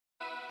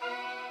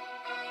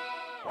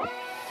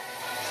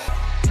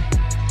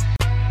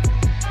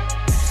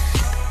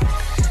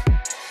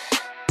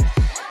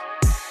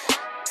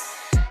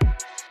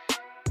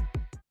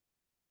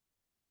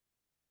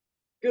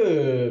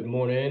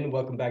again.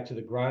 Welcome back to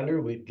the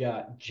Grinder. We've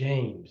got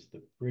James,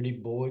 the pretty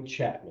boy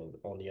Chapman,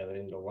 on the other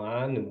end of the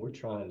line, and we're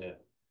trying to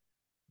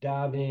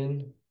dive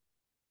in,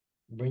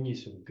 bring you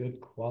some good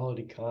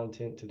quality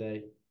content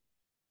today,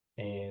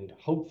 and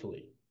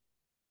hopefully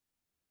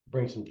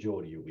bring some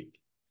joy to your week.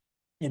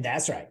 And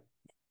that's right.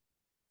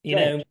 You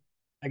James, know,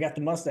 I got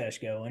the mustache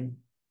going,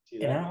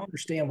 see and I that? don't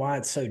understand why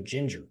it's so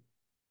ginger.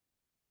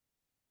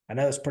 I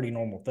know it's a pretty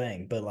normal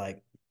thing, but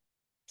like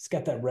it's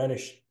got that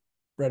reddish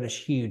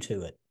hue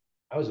to it.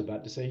 I was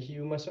about to say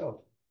Hugh myself.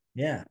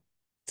 Yeah.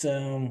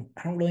 So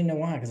I don't really know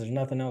why, because there's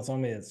nothing else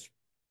on me that's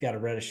got a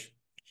reddish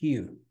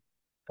hue.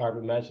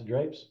 Carpet match the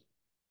drapes.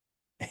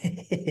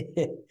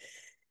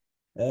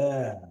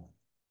 uh,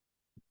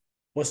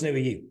 what's new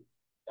with you?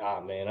 Ah,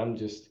 man, I'm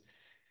just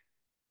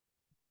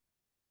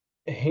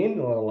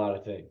handling a lot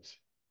of things.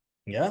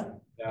 Yeah,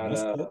 Got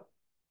that's good.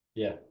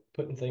 yeah,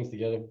 putting things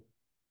together,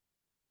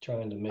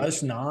 trying to make Most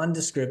sure.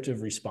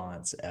 non-descriptive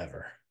response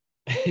ever.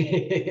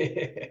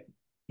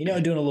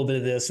 Doing a little bit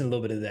of this and a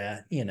little bit of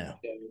that.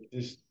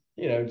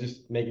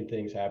 Just making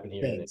things happen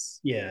here and there. Thanks.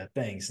 Yeah,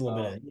 thanks. A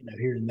little bit Um, of,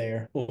 here and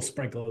there. A little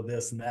sprinkle of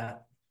this and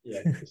that.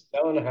 yeah,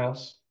 selling a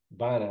house,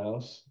 buying a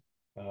house.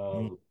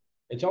 Mm,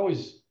 It's uh,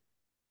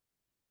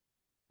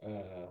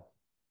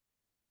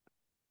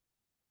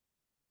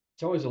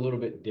 always a little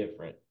bit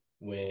different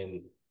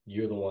when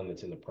you're the one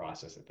that's in the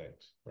process of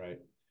things, right?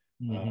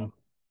 Uh, mhm.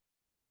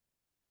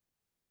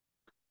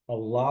 a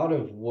lot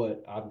of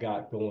what I've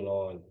got going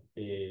on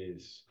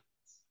is,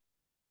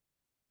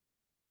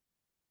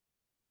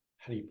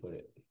 how do you put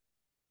it?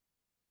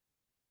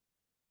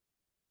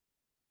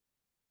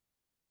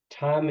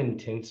 Time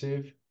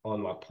intensive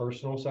on my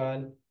personal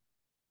side,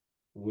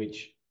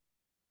 which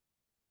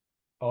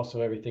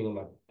also everything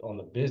on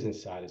the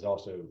business side is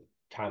also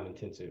time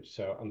intensive.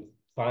 So I'm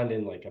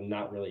finding like I'm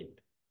not really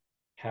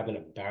having a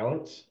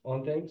balance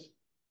on things.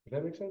 If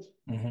that makes sense.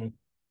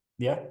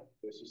 Yeah.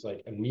 It's just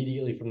like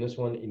immediately from this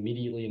one,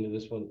 immediately into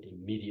this one,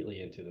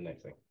 immediately into the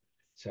next thing.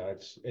 So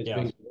it's Yeah.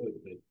 been good,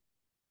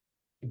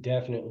 but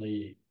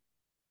definitely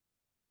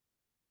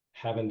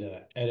having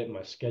to edit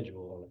my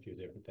schedule on a few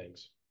different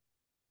things.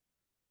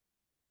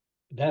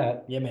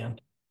 That Yeah, man.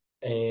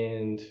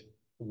 and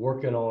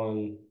working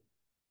on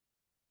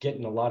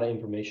getting a lot of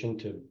information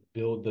to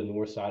build the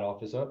north side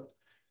office up,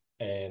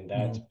 and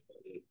Mhm.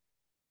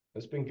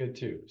 that's been good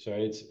too. So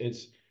it's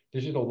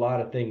there's just a lot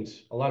of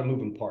things, a lot of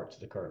moving parts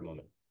at the current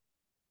moment.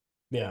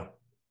 Yeah.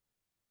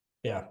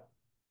 Yeah.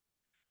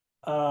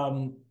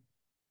 Um,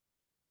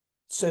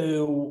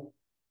 so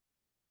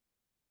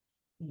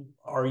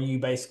are you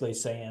basically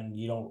saying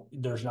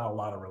there's not a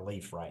lot of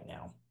relief right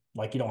now?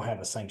 Like you don't have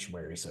a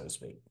sanctuary, so to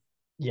speak.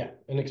 Yeah,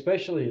 and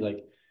especially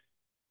like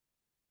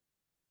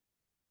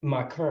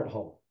my current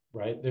home,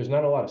 right? There's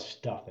not a lot of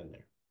stuff in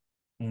there.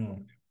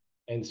 Mm.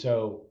 And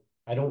so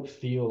I don't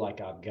feel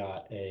like I've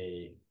got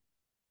a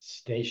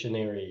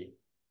stationary,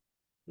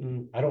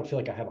 I don't feel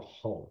like I have a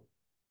home.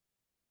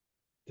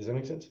 Does that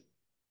make sense?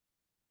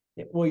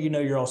 Yeah, well,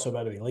 you're also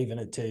about to be leaving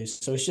it too.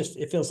 So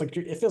it feels like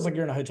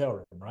you're in a hotel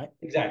room, right?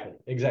 Exactly.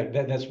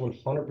 Exactly. That's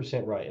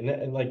 100% right.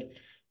 And like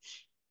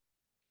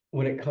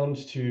when it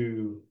comes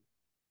to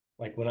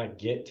like when I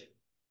get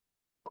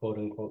quote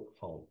unquote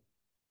home,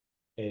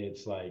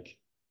 it's like,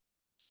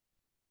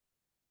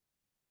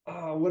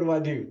 oh, what do I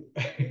do?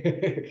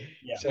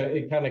 Yeah. So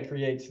it kind of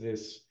creates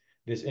this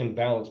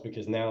imbalance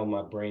because now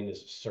my brain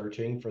is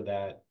searching for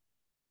that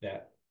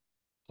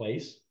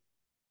place,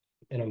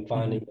 and I'm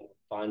Hmm.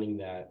 finding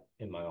that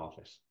in my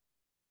office.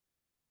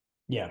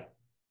 Yeah.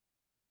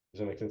 Does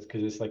that make sense?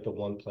 Because it's like the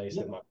one place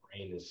that Yep. my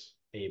brain is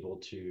able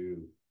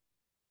to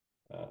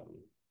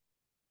um,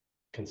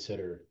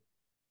 consider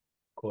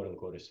quote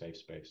unquote a safe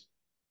space.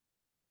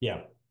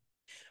 Yeah.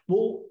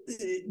 Well,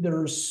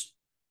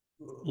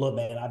 look,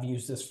 man, I've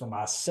used this for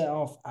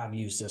myself. I've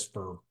used this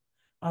for,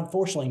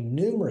 unfortunately,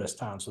 numerous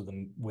times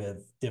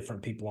with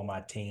different people on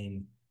my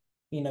team.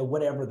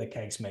 Whatever the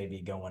case may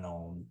be going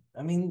on.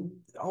 I mean,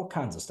 all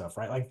kinds of stuff,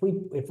 right? Like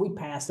if we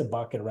passed a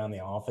bucket around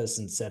the office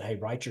and said, "Hey,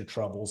 write your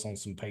troubles on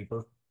some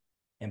paper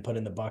and put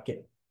in the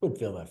bucket," we'd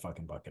fill that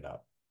fucking bucket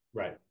up.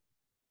 Right.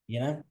 You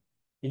know,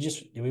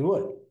 we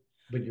would.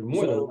 But you're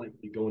more than So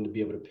likely going to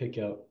be able to pick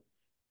up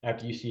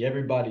after you see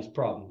everybody's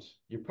problems.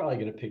 You're probably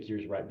going to pick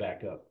yours right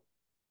back up.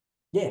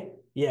 yeah,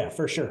 yeah,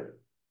 for sure.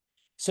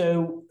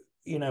 So,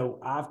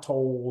 I've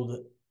told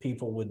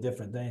people with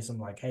different things, I'm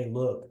like, hey,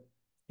 look,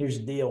 here's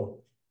the deal.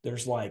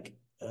 There's like,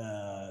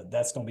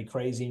 that's going to be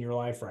crazy in your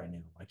life right now.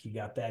 Like, you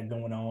got that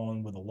going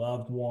on with a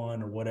loved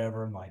one or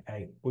whatever. I'm like,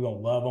 hey, we're going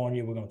to love on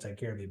you. We're going to take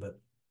care of you. But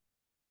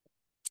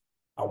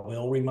I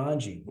will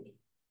remind you,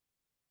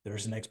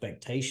 there's an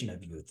expectation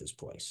of you at this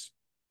place.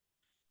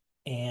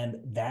 And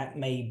that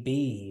may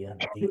be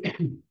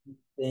the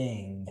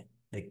thing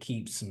that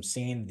keeps some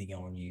sanity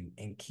on you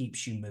and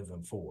keeps you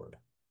moving forward.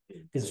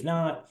 Because if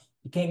not,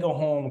 you can't go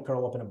home and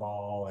curl up in a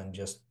ball and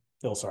just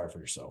feel sorry for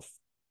yourself.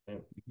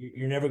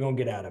 You're never going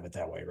to get out of it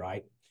that way,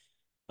 right?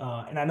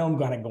 And I know I'm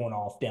kind of going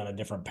off down a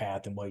different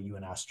path than what you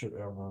and I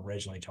were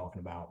originally talking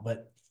about,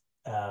 but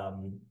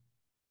um,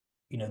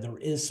 there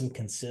is some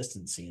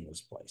consistency in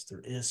this place.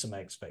 There is some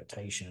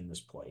expectation in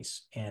this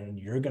place, and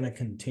you're going to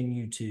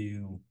continue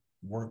to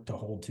work to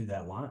hold to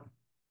that line.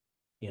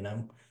 You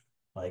know,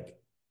 like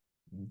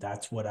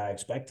that's what I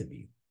expect of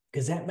you,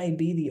 because that may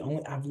be the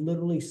only. I've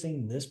literally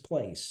seen this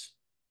place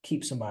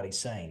keep somebody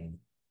sane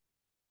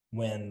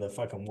when the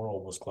fucking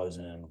world was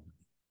closing in,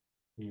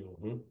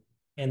 Mm-hmm.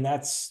 and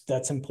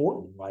that's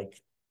important. Like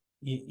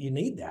you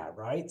need that,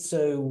 right?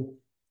 So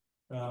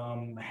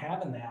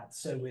having that,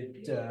 so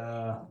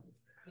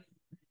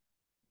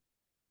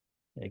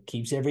it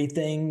keeps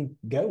everything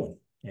going.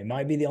 It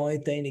might be the only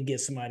thing to get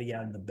somebody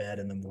out of the bed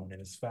in the morning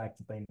is the fact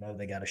that they know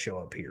they got to show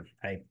up here.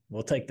 Hey,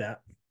 we'll take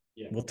that.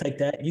 Yeah. We'll take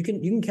that. You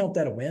can count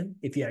that a win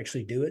if you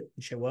actually do it,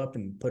 show up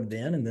and put it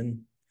in, and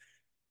then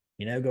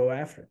go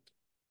after it.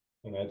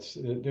 And that's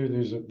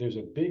there's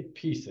a big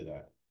piece of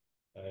that,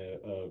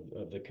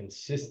 of the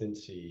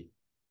consistency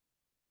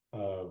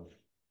of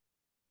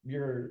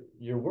your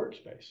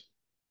workspace,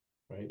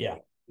 right? Yeah.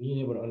 Being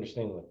able to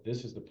understand, like,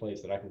 this is the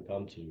place that I can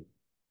come to,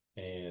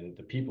 and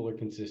the people are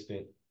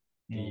consistent,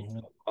 the Mm-hmm.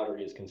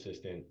 camaraderie is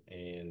consistent,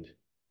 and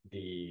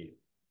the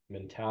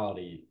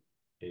mentality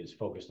is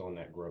focused on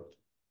that growth.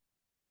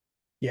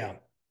 Yeah.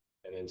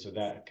 And then so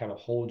that kind of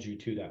holds you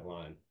to that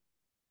line.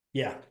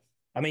 Yeah.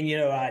 I mean,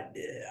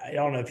 I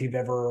don't know if you've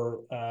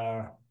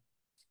ever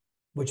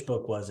which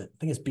book was it? I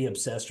think it's Be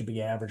Obsessed or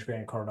Be Average,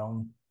 Grant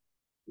Cardone,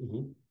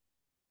 Mm-hmm.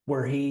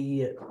 where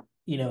he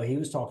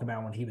was talking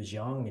about when he was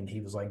young and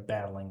he was like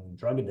battling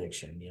drug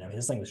addiction.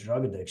 His thing was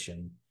drug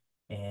addiction.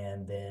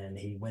 And then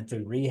he went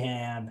through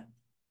rehab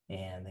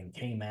and then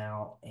came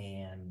out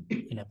and,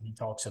 he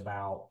talks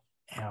about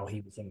how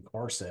he was in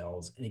car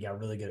sales and he got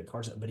really good at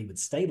car sales, but he would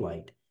stay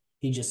late.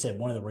 He just said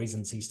one of the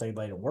reasons he stayed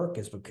late at work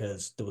is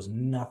because there was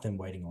nothing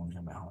waiting on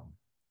him at home.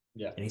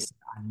 Yeah. And he said,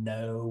 I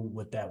know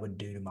what that would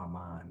do to my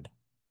mind.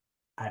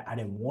 I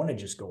didn't want to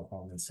just go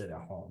home and sit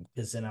at home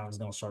because then I was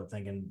going to start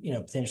thinking,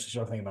 potentially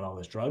start thinking about all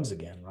those drugs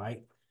again,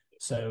 right?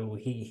 So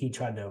he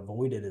tried to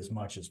avoid it as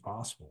much as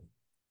possible.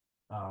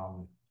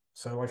 Um,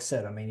 so like I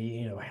said, I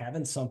mean,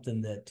 having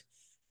something that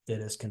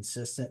is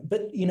consistent,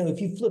 but if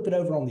you flip it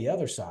over on the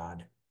other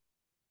side,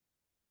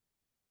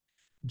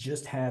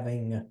 just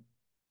having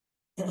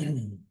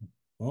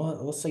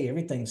well, let's say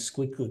everything's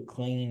squeaky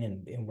clean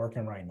and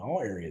working right in all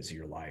areas of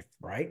your life,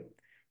 right?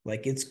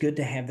 Like it's good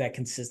to have that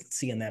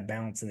consistency and that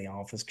balance in the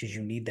office because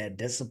you need that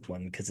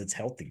discipline because it's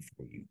healthy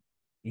for you.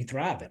 You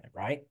thrive in it,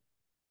 right?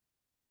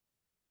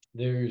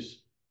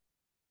 There's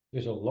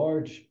there's a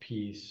large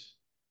piece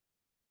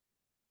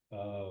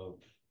of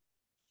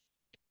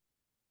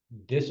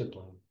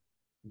discipline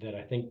that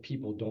I think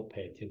people don't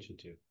pay attention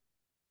to.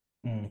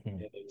 Mm-hmm.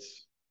 And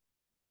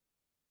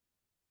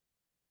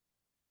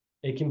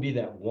it can be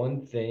that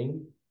one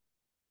thing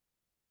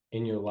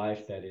in your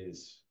life that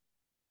is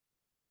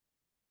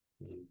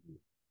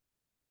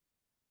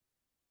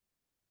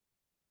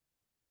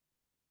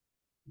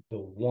the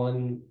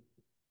one,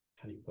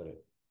 how do you put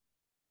it?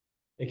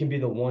 It can be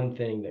the one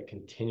thing that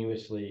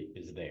continuously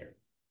is there.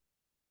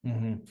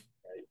 Mm-hmm.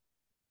 Right?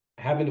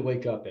 Having to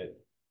wake up at,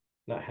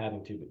 not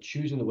having to, but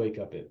choosing to wake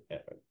up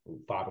at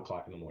 5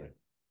 o'clock in the morning,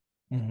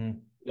 Mm-hmm.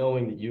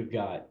 knowing that you've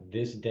got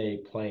this day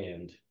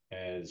planned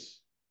as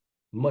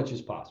much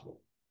as possible,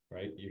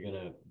 right? You're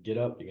going to get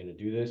up, you're going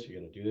to do this, you're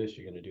going to do this,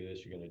 you're going to do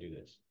this, you're going to do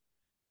this.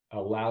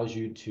 Allows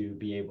you to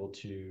be able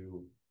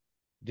to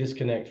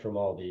disconnect from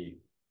all the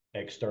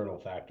external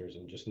factors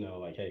and just know,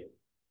 like, hey,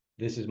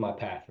 this is my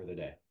path for the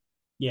day.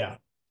 Yeah.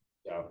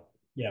 So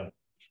Yeah.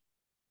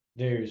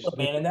 there's Look,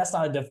 man, and that's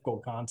not a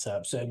difficult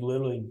concept. So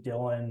literally,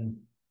 Dylan,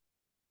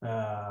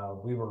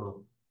 we were,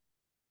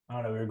 I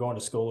don't know, we were going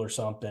to school or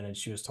something, and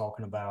she was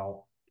talking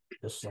about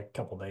this was like a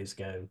couple of days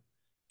ago.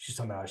 She's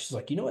talking about, she's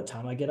like, you know what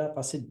time I get up?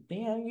 I said,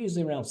 yeah,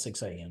 usually around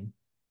 6 a.m.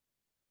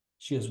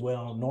 She goes,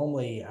 well,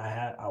 normally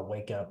I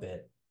wake up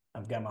at,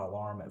 I've got my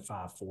alarm at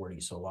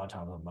 5:40, so a lot of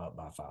times I'm up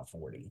by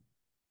 5:40.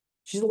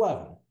 She's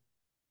 11.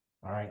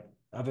 All right,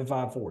 up at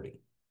 5:40.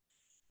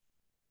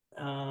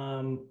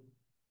 Um,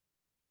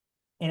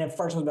 and at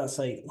first I was about to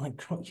say,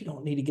 like, you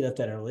don't need to get up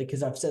that early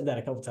because I've said that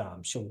a couple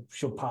times.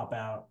 She'll pop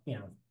out,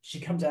 she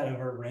comes out of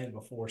her room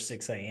before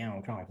 6 a.m.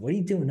 I'm kind of like, what are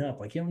you doing up?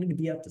 Like, you don't need to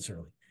be up this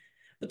early.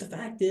 But the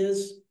fact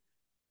is,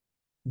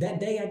 that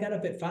day I got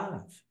up at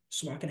 5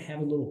 so I could have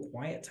a little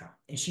quiet time.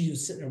 And she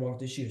was sitting there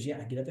walking. She goes, yeah,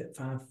 I get up at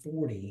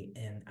 5:40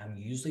 and I'm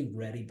usually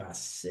ready by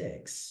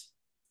 6.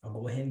 I'll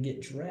go ahead and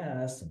get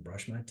dressed and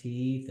brush my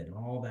teeth and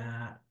all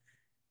that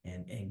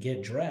and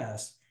get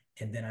dressed.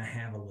 And then I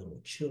have a little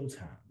chill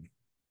time.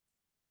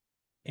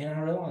 And I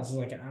realized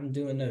like I'm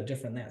doing no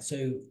different than that.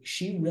 So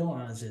she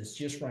realizes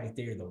just right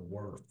there the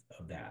worth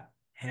of that,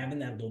 having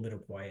that little bit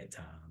of quiet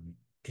time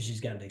because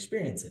she's gotten to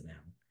experience it now.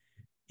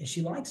 And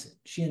she likes it.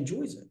 She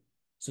enjoys it.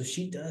 So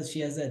she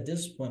has that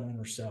discipline in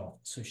herself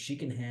so she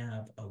can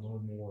have a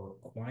little more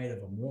quiet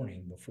of a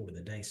morning before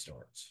the day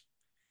starts.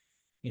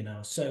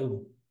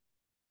 So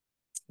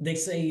they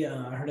say,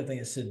 I heard a thing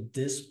that said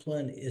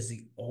discipline is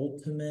the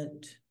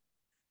ultimate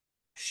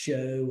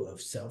show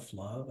of self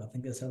love. I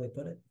think that's how they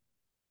put it.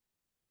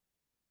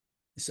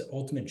 It's the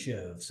ultimate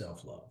show of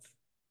self-love,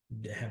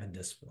 having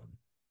discipline,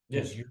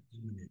 Yeah, because you're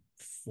doing it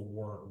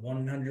for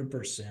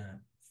 100%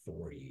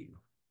 for you.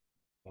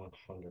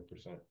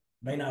 100%.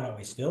 May not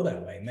always feel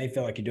that way. It may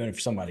feel like you're doing it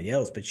for somebody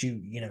else, but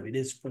it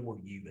is for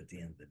you at the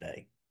end of the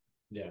day.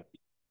 Yeah.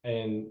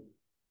 And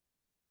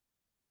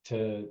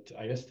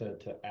I guess to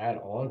add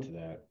on to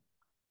that,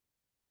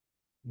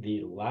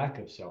 the lack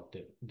of self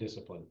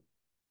discipline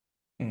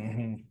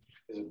Mm-hmm.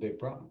 is a big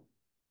problem.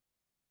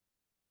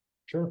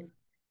 Sure.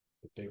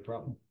 A big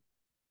problem.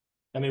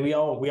 I mean, we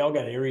all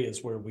got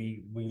areas where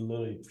we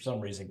literally for some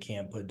reason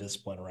can't put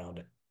discipline around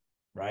it,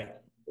 right?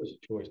 There's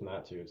a choice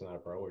not to. It's not a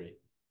priority.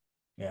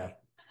 Yeah,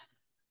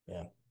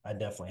 yeah. I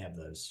definitely have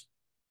those,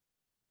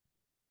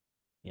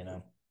 you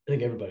know. I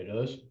think everybody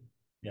does,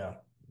 Yeah.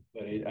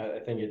 but I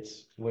think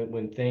it's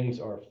when things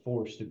are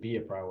forced to be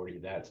a priority,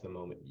 that's the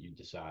moment you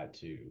decide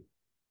to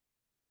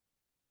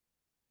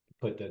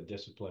put the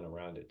discipline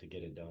around it to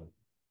get it done.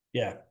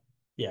 Yeah.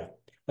 Yeah.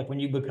 Like when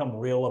you become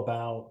real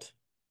about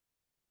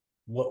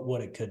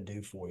what it could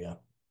do for you,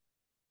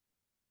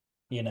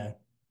 you know.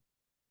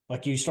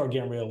 Like you start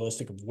getting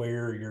realistic of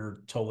where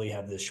you're totally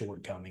have this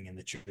shortcoming and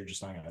that you're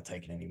just not going to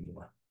take it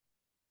anymore.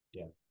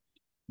 Yeah.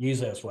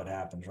 Usually that's what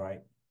happens,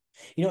 right?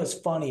 It's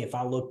funny if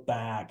I look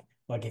back,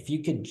 like if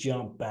you could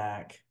jump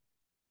back,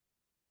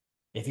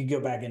 if you go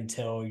back and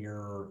tell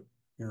your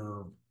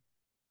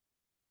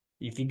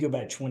if you go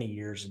back 20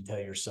 years and tell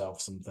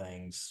yourself some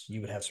things,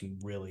 you would have some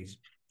really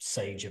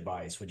sage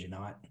advice, would you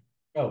not?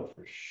 Oh,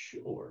 for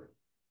sure.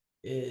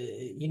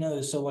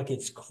 So like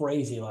it's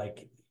crazy.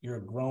 Like you're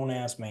a grown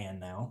ass man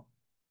now,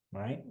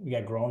 right? You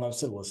got grown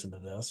ups that listen to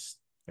this.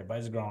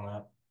 Everybody's grown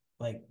up.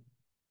 Like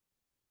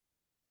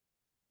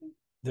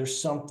there's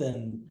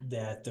something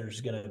that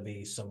there's going to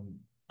be some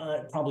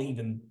probably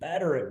even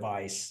better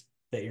advice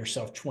that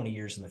yourself 20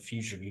 years in the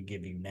future could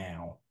give you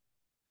now.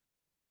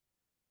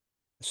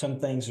 Some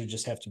things will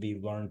just have to be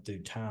learned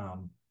through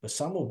time, but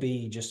some will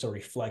be just a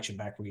reflection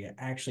back where you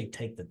actually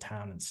take the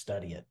time and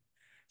study it.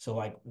 So,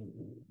 like,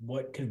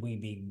 what could we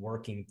be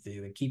working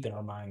through and keeping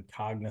our mind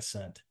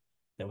cognizant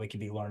that we could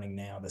be learning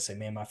now that say,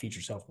 man, my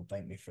future self will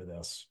thank me for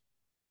this?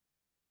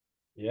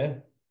 Yeah.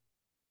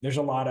 There's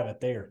a lot of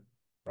it there,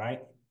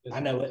 right? I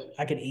It's, know it.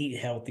 I could eat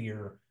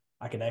healthier.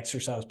 I could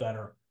exercise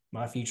better.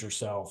 My future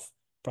self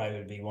probably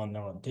would be one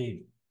that,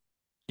 dude,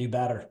 do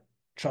better.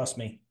 Trust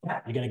me.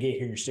 You're gonna get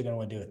here. You're still gonna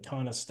want to do a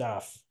ton of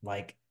stuff.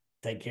 Like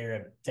take care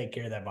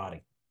of that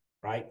body,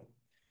 right?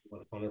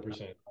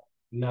 100%.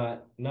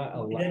 Not It doesn't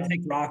allow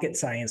take rocket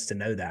science to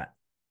know that.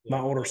 My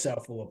yeah, older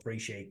self will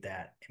appreciate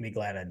that and be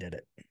glad I did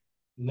it.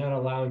 not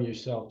allowing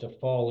yourself to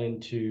fall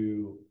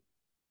into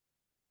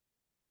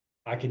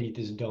I could eat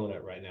this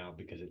donut right now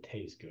because it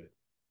tastes good.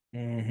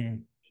 Mm-hmm.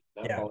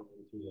 Not Yeah, falling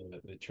into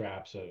the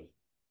traps of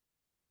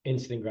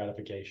instant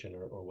gratification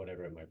or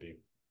whatever it might be.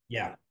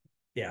 yeah,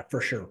 yeah,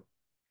 for sure.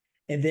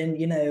 And then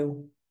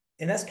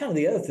and that's kind of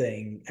the other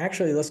thing.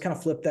 Actually, let's kind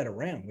of flip that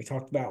around. We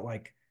talked about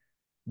like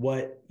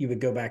what you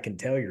would go back and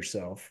tell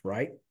yourself,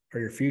 right? Or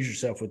your future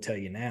self would tell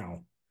you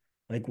now.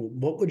 Like,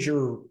 what would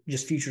your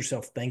just future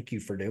self thank you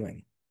for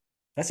doing?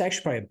 That's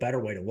actually probably a better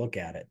way to look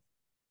at it.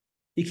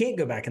 You can't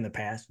go back in the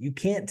past. You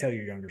can't tell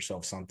your younger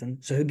self something.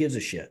 So who gives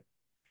a shit?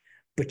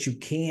 But you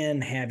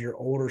can have your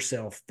older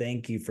self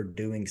thank you for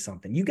doing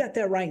something. You got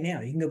that right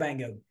now. You can go back and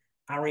go,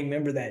 I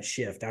remember that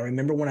shift. I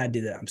remember when I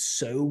did that. I'm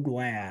so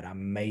glad I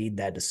made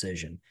that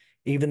decision.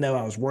 Even though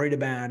I was worried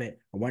about it,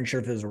 I wasn't sure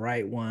if it was the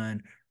right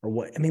one or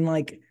what. I mean,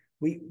 like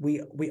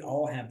we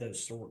all have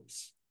those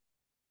stories.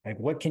 Like,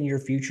 what can your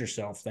future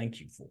self thank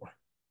you for?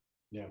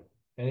 Yeah.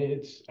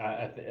 And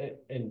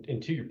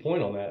and to your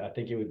point on that, I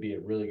think it would be a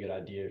really good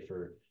idea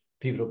for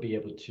people to be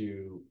able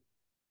to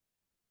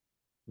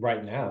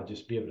right now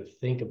just be able to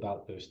think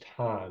about those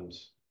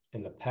times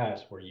in the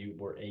past where you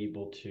were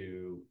able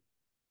to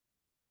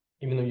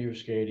even though you were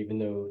scared, even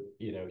though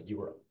you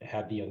were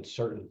had the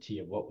uncertainty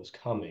of what was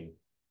coming,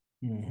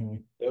 Mm-hmm.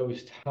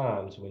 those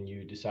times when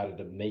you decided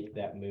to make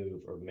that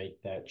move or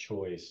make that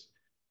choice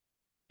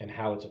and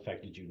how it's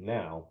affected you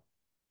now,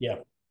 Yeah,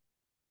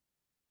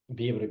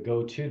 be able to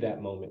go to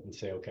that moment and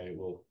say, okay,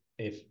 well,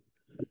 if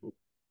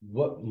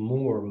what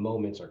more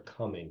moments are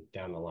coming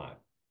down the line,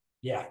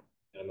 yeah.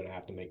 I'm going to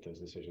have to make those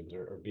decisions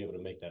or be able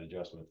to make that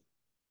adjustment.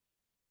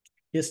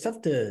 It's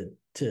tough to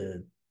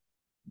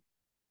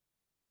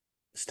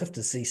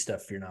see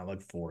stuff if you're not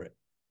looking for it.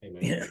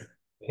 Amen. Yeah,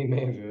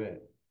 Amen to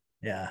that.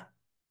 yeah.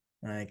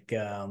 Like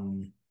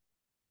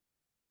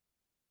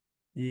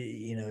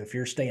if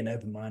you're staying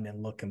open minded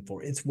and looking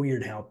for it's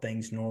weird how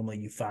things normally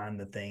you find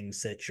the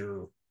things that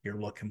you're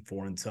looking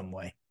for in some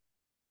way.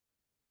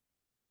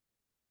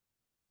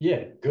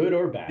 Yeah, good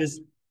or bad.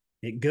 Is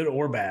it good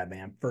or bad,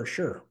 man, for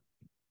sure.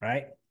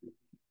 Right. I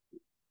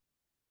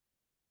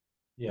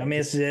Yeah, mean,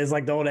 it's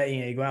like the old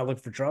you go out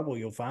look for trouble,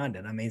 you'll find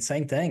it. I mean,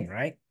 same thing,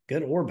 right?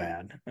 Good or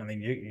bad. I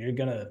mean,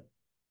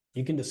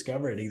 you can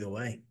discover it either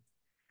way.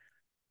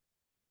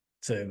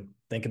 So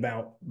think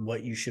about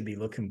what you should be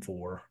looking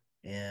for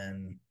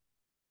and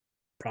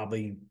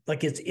probably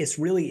like it's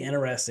really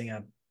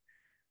interesting.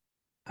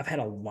 I've had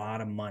a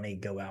lot of money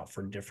go out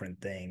for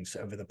different things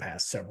over the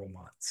past several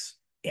months.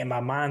 And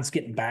my mind's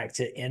getting back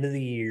to end of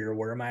the year.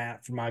 Where am I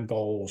at for my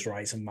goals,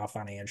 right? Some of my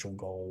financial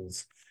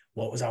goals.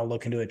 What was I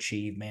looking to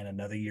achieve? Man,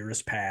 another year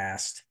has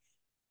passed.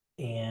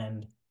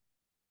 And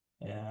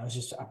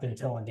I've been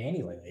telling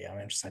Danny lately.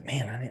 I'm just like,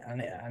 man,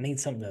 I need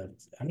something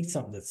I need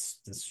something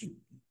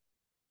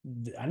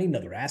I need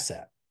another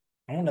asset.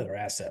 I want another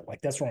asset.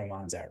 Like that's where my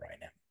mind's at right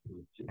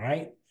now.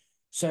 Right.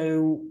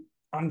 So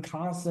I'm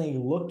constantly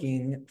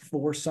looking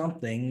for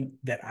something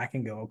that I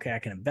can go, okay, I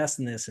can invest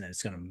in this and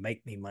it's going to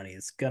make me money.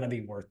 It's going to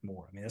be worth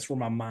more. I mean, that's where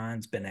my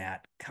mind's been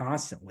at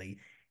constantly.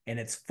 And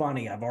it's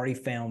funny, I've already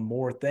found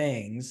more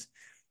things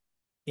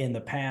in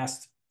the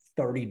past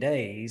 30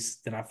 days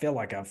than I feel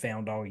like I've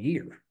found all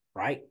year,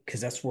 right?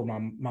 Because that's where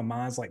my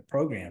mind's like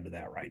programmed to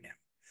that right now.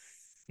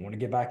 I want to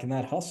get back in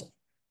that hustle,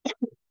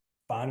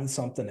 finding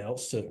something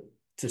else to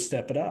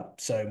step it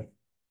up. So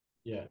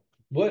Yeah.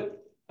 What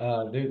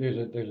there's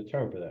a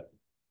term for that.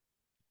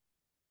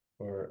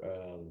 Or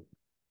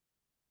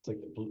it's like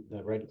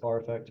the red car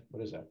effect.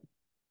 What is that?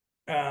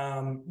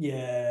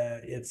 yeah,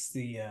 it's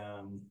the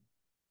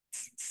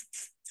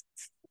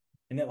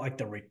isn't it like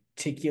the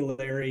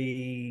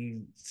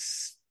reticulary?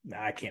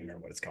 I can't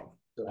remember what it's called.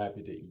 So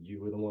happy that you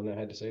were the one that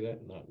had to say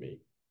that, not me.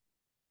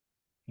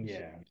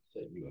 Yeah,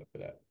 Set you up for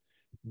that.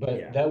 But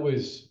yeah. that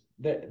was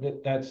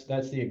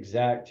that's the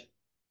exact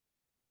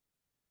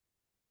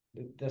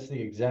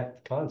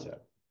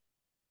concept.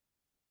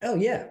 Oh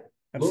yeah,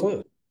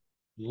 Look,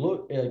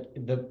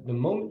 absolutely. the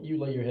moment you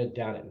lay your head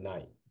down at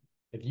night,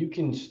 if you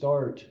can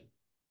start,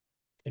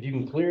 if you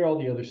can clear all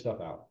the other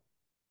stuff out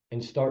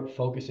and start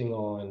focusing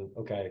on,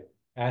 okay,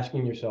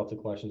 asking yourself the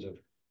questions of,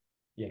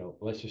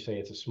 let's just say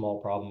it's a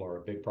small problem or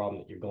a big problem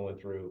that you're going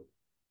through,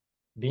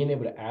 being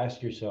able to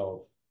ask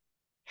yourself,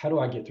 how do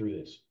I get through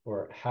this?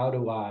 Or how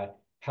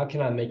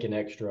can I make an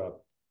extra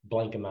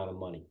blank amount of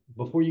money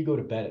before you go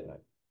to bed at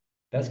night?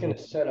 That's going Mhm.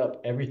 to set up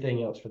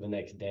everything else for the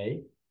next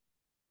day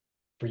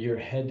for your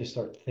head to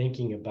start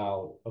thinking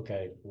about,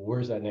 okay,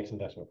 where's that next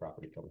investment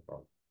property coming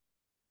from?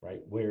 Right?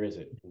 Where is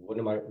it? Where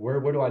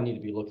do I need to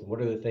be looking?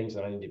 What are the things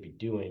that I need to be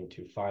doing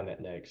to find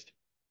that next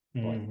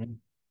blank? Mhm.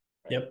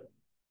 Right. Yep.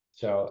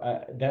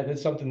 So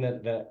that's something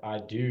that I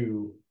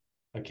do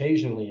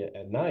occasionally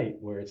at night,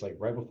 where it's like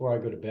right before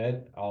I go to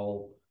bed,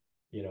 how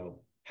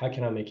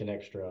can I make an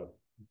extra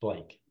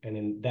blank? And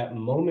in that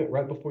moment,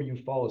 right before you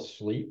fall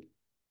asleep,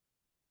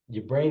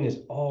 your brain is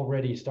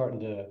already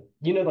starting to,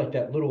 like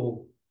that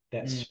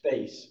Mm.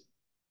 space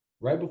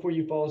right before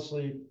you fall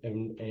asleep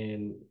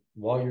and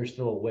while you're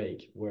still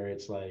awake, where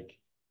it's like,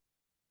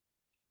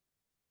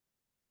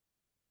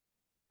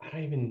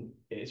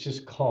 it's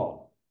just calm.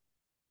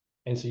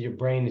 And so your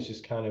brain is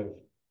just kind of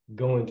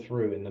going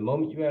through. And the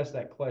moment you ask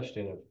that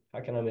question of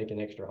how can I make an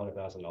extra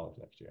 $100,000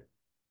 next year,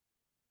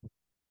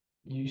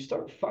 you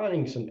start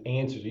finding some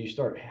answers. You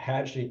start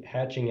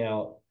hatching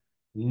out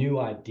new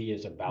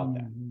ideas about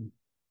that. Mhm.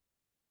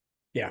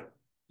 Yeah,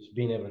 Just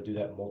being able to do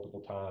that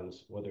multiple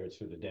times, whether it's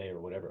through the day or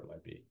whatever it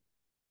might be.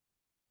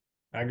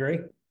 I agree.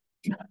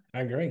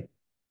 I agree.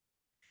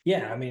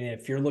 Yeah, I mean,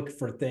 if you're looking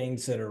for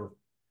things that are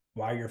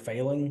why you're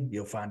failing,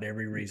 you'll find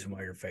every reason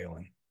why you're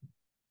failing.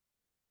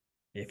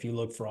 If you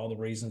look for all the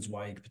reasons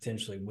why you could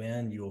potentially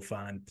win, you will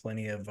find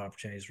plenty of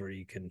opportunities where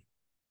you can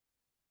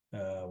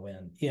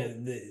win. Yeah,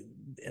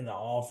 in the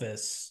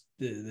office,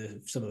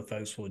 some of the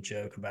folks will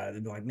joke about it.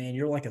 They'll be like, "Man,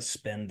 you're like a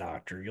spin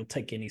doctor. You'll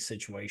take any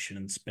situation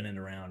and spin it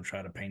around and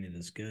try to paint it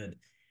as good."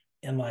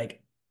 And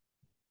like,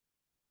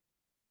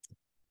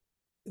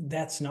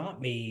 that's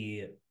not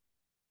me.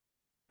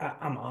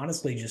 I'm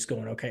honestly just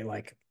going, okay,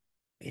 like,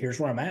 here's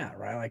where I'm at,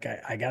 right? Like,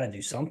 I got to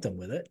do something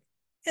with it.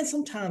 And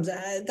sometimes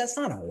that's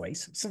not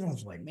always.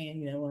 Sometimes I'm like, man,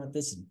 you know what?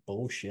 This is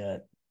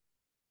bullshit.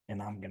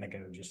 And I'm going to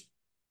go just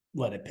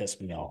let it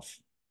piss me off.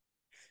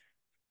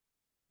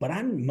 But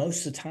I'm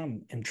most of the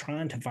time am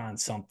trying to find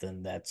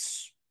something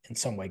that's in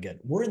some way good.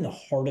 We're in the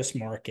hardest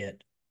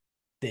market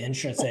the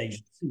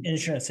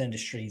insurance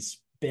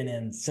industry's been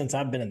in since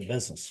I've been in the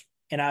business.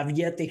 And I've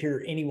yet to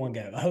hear anyone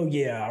go, oh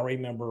yeah, I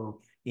remember,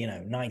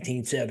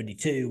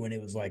 1972 when it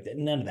was like that.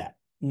 None of that.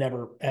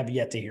 Never have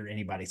yet to hear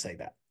anybody say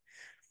that.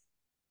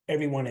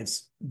 Everyone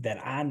is that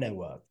I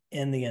know of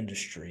in the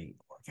industry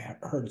or have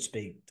heard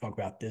speak talk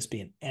about this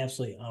being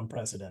absolutely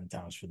unprecedented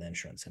times for the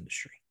insurance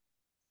industry.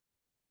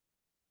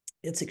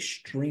 It's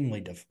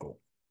extremely difficult.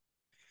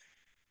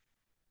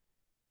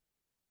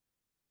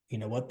 You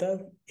know what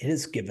though? It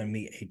has given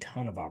me a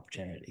ton of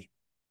opportunity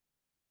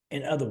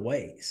in other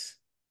ways.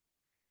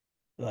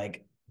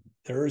 Like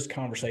there's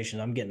conversations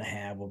I'm getting to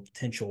have with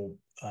potential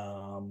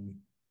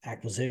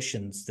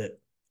acquisitions that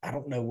I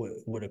don't know what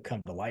would have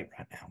come to light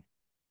right now.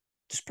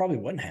 Just probably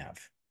wouldn't have.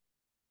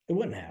 It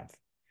wouldn't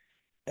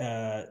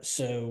have.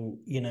 So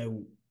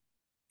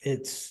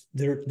it's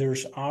there.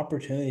 There's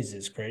opportunities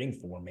it's creating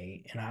for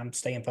me, and I'm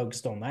staying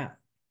focused on that.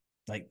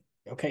 Like,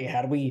 okay,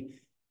 how do we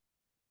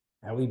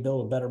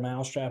build a better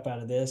mousetrap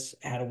out of this?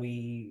 How do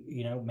we,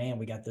 man,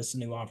 we got this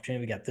new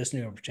opportunity, we got this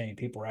new opportunity.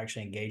 People are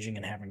actually engaging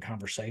and having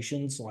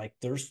conversations. Like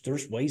there's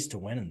ways to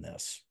win in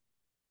this.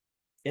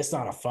 It's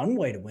not a fun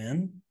way to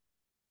win.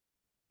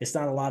 It's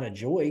not a lot of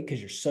joy because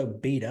you're so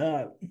beat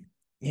up.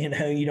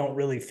 You don't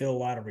really feel a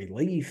lot of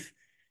relief.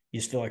 You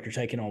just feel like you're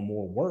taking on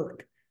more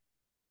work.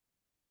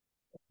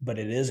 But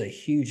it is a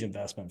huge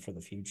investment for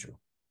the future,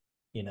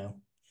 you know?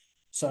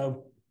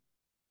 So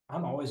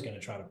I'm always going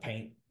to try to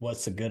paint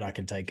what's the good I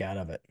can take out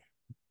of it.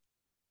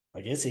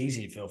 Like it's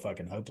easy to feel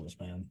fucking hopeless,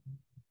 man.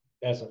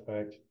 That's a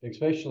fact,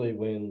 especially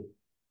when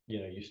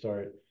you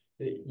start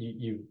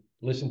you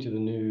listen to the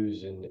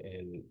news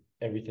and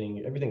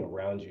everything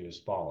around you is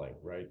falling,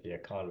 right? The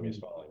economy is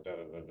falling, da,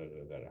 da, da, da,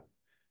 da, da.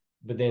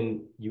 But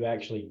then you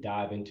actually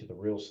dive into the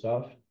real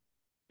stuff,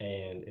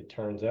 and it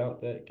turns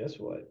out that guess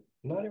what?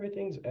 Not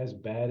everything's as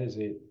bad as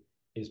it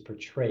is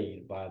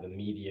portrayed by the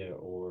media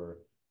or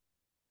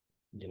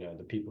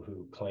the people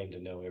who claim to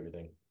know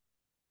everything.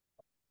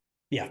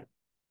 Yeah.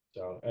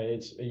 So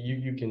it's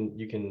you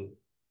can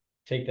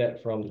take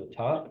that from the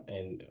top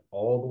and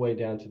all the way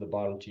down to the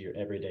bottom to your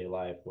everyday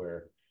life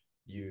where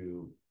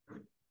you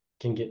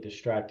can get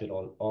distracted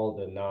on all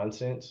the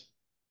nonsense,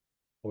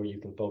 or you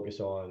can focus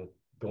on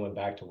going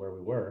back to where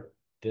we were,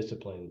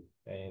 discipline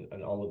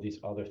and all of these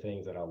other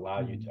things that allow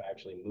you to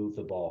actually move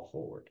the ball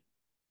forward.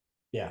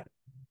 Yeah.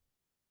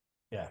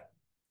 Yeah.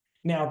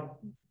 Now,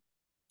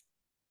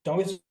 don't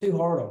get too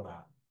hard on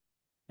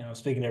that.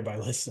 Speaking to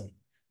everybody listening,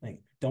 like,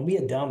 don't be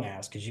a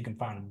dumbass because you can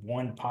find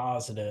one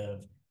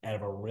positive out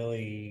of a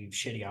really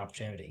shitty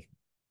opportunity.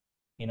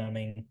 You know what I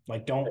mean?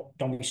 Like, don't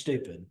be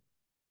stupid.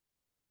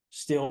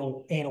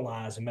 Still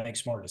analyze and make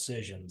smart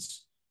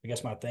decisions. I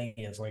guess my thing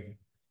is like,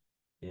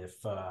 if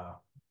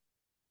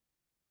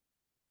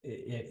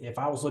if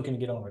I was looking to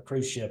get on a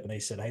cruise ship and they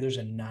said, "Hey, there's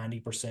a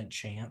 90%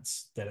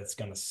 chance that it's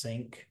going to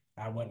sink,"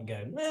 I wouldn't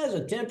go, "There's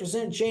a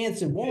 10%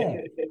 chance it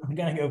won't." I'm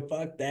going to go,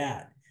 "Fuck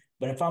that."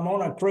 But if I'm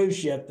on a cruise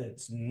ship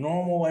that's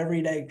normal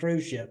everyday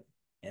cruise ship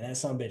and that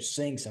some bitch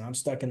sinks and I'm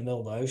stuck in the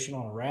middle of the ocean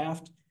on a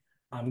raft,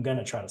 I'm going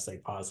to try to stay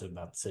positive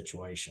about the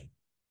situation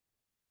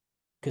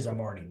because I'm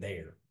already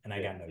there and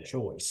I got no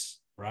choice,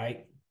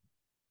 right?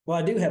 Well,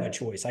 I do have a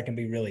choice. I can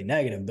be really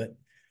negative, but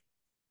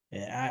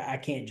I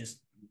can't just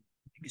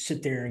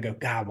sit there and go,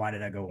 "God, why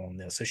did I go on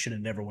this? I should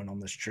have never went on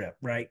this trip."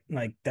 Right?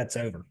 Like that's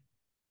over.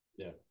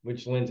 Yeah,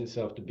 which lends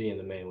itself to being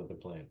the man with the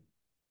plan.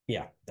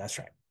 Yeah, that's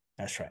right.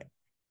 That's right.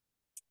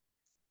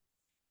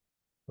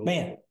 Cool.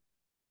 Man,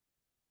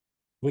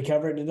 we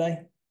covered it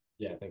today.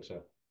 Yeah, I think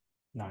so.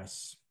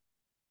 Nice.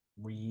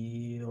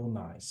 Real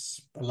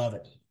nice. I love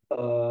it.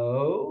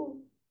 Oh,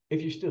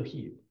 if you're still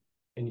here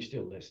and you're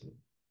still listening,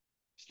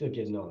 still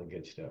getting all the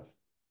good stuff,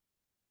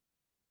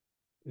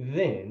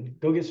 then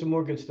go get some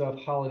more good stuff.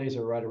 Holidays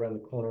are right around the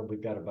corner.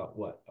 We've got about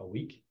what, a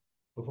week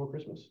before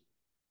Christmas?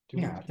 2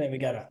 weeks? Yeah, I think we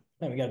got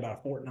about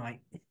a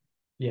fortnight.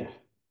 Yeah.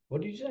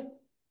 What did you say?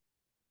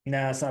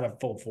 No, it's not a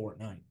full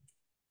fortnight.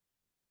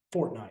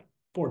 Fortnight.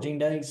 14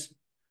 days.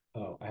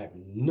 Oh, I have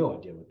no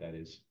idea what that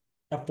is.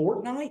 A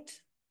fortnight?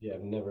 Yeah,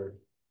 I've never.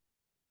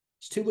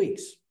 It's 2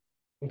 weeks.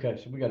 Okay,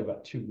 so we got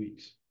about 2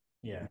 weeks.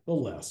 Yeah, a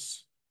little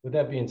less. With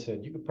that being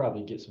said, you could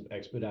probably get some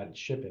expedited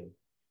shipping.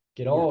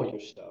 Get Yeah. all your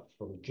stuff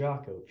from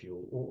Jocko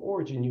Fuel or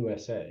Origin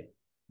USA.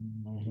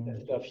 Get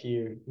that stuff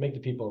here. Make the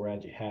people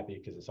around you happy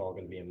because it's all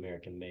going to be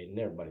American made, and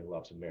everybody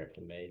loves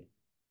American made.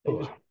 They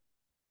just,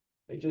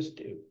 they just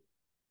do,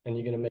 and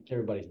you're going to make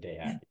everybody's day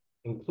happy,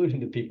 including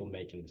the people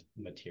making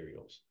the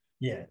materials.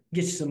 Yeah.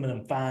 Get you some of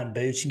them fine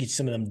boots. You get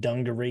some of them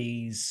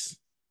dungarees,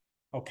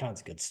 all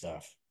kinds of good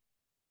stuff.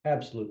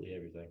 Absolutely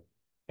everything.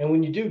 And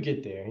when you do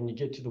get there and you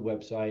get to the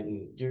website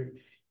and you're,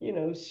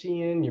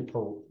 seeing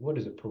what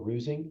is it,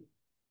 perusing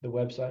the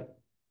website,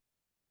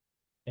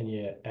 and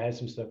you add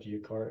some stuff to your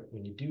cart,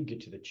 when you do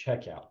get to the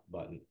checkout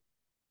button,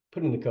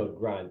 put in the code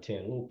grind10,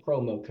 a little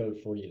promo code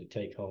for you to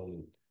take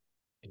home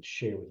and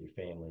share with your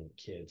family and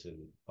kids and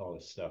all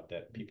the stuff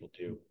that people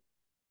do.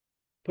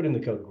 Put in the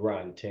code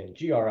grind10,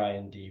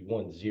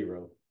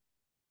 GRIND10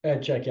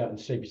 at checkout and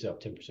save yourself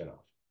 10%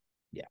 off.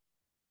 Yeah.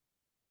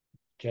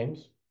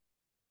 James?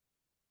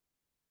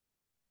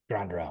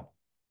 Grind around.